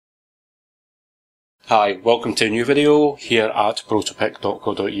Hi, welcome to a new video here at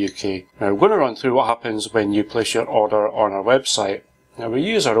proto-pic.co.uk. Now we're going to run through what happens when you place your order on our website. Now we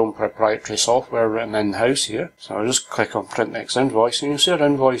use our own proprietary software written in-house here, so I'll just click on print next invoice and you'll see our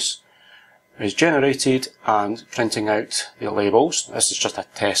invoice is generated and printing out the labels. This is just a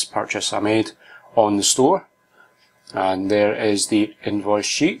test purchase I made on the store, and there is the invoice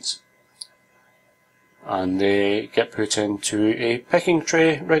sheet, and they get put into a picking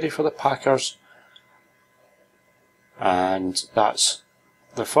tray ready for the packers. And that's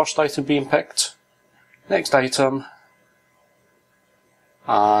the first item being picked, next item,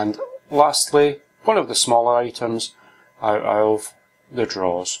 and lastly one of the smaller items out of the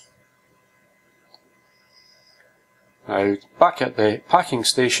drawers. Now back at the packing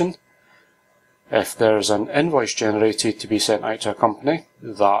station, if there's an invoice generated to be sent out to a company,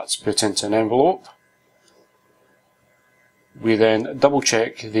 that's put into an envelope. We then double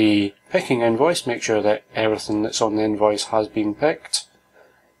check the picking invoice, make sure that everything that's on the invoice has been picked.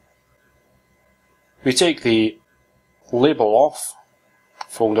 We take the label off,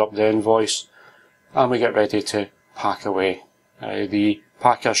 fold up the invoice, and we get ready to pack away. The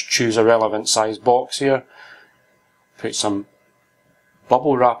packers choose a relevant size box here, put some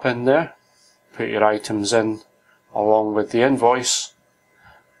bubble wrap in there, put your items in along with the invoice,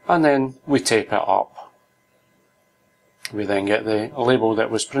 and then we tape it up. We then get the label that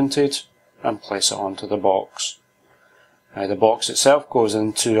was printed and place it onto the box. The box itself goes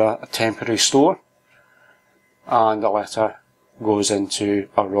into a temporary store, and the letter goes into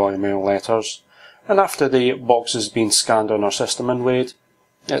our Royal Mail letters. And after the box has been scanned on our system and weighed,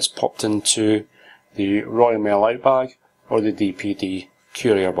 it's popped into the Royal Mail out bag or the DPD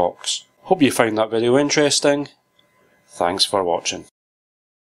courier box. Hope you found that video interesting. Thanks for watching.